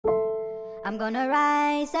I'm gonna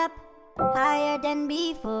rise up higher than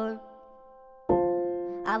before.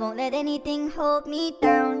 I won't let anything hold me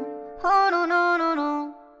down. Oh no, no, no,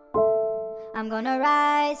 no. I'm gonna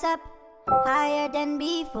rise up higher than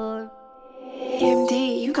before.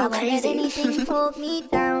 MD, you go I won't crazy. let anything hold me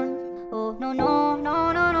down. Oh no, no,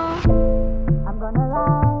 no, no, no. I'm gonna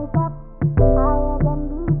rise up higher than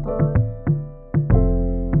before.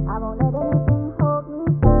 I won't let anything hold me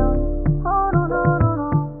down. Oh no, no, no, no.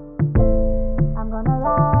 I'm gonna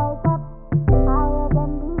rise up higher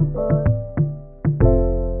than before.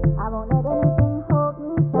 I won't let anything hold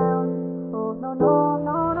me down. Oh no, no,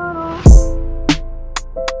 no, no, no.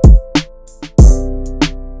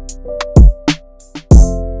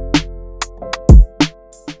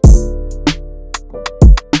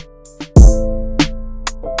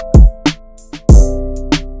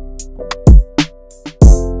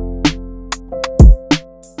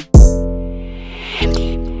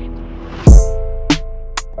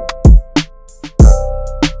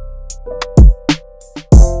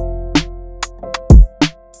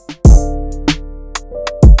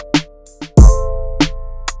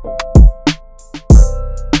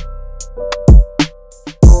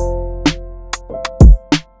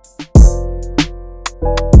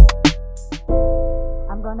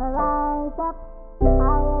 I'm gonna rise up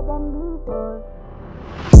higher than before.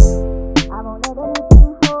 I won't let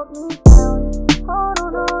anything hold me down. Oh no,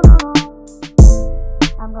 no, no, no.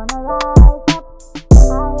 I'm gonna rise up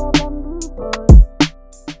higher than before.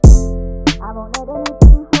 I won't let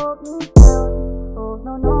anything hold me down. Oh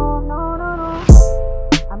no, no, no, no, no.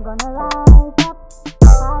 I'm gonna rise up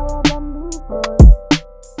higher than before.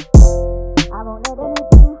 I won't let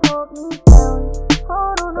anything hold me down.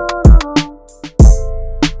 Oh no, no, no, no.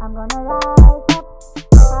 I'm gonna rise up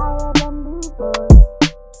higher than before.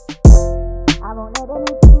 I won't let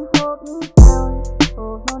anything hold me down.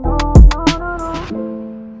 Oh no, no, no, no,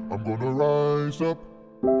 no. I'm gonna rise up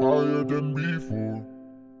higher than before.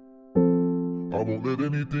 I won't let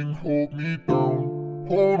anything hold me down.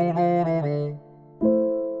 Oh no, no, no, no.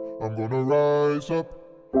 I'm gonna rise up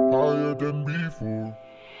higher than before.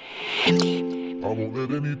 I won't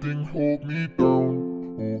let anything hold me down.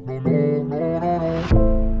 Oh no, no, no, no, no.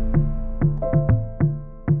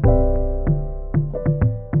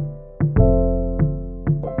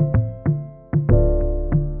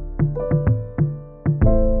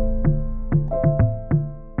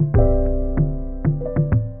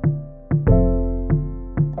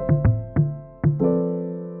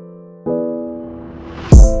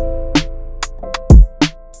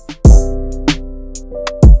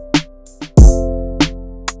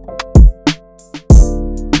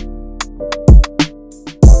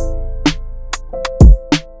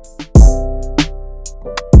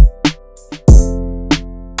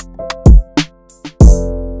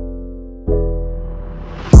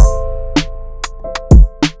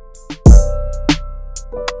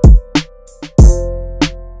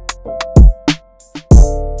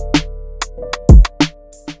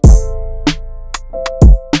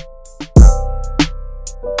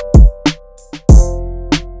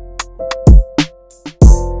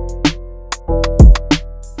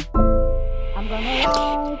 I'm gonna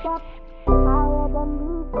rise up higher than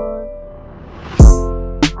before.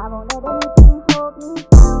 I won't let anything hold me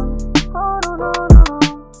down. Oh no, no, no,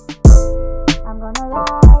 no. I'm gonna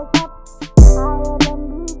rise up higher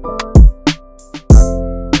than before.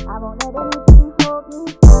 I won't let anything hold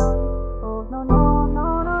me down. Oh no, no,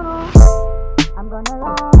 no, no, no. I'm gonna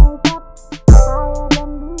rise up higher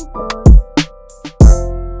than before.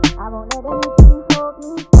 I won't let anything hold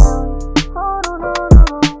me down. Oh no, no, no,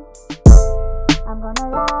 no. I'm gonna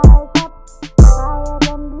rise up higher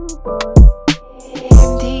than before.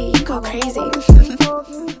 MD, you go crazy.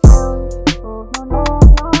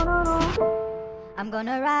 I'm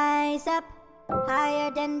gonna rise up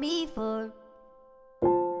higher than before.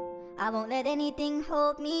 I won't let anything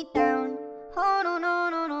hold me down. Oh no, no,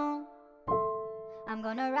 no, no. I'm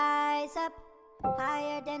gonna rise up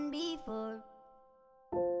higher than before.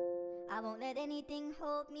 I won't let anything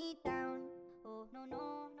hold me down. Oh no,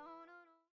 no.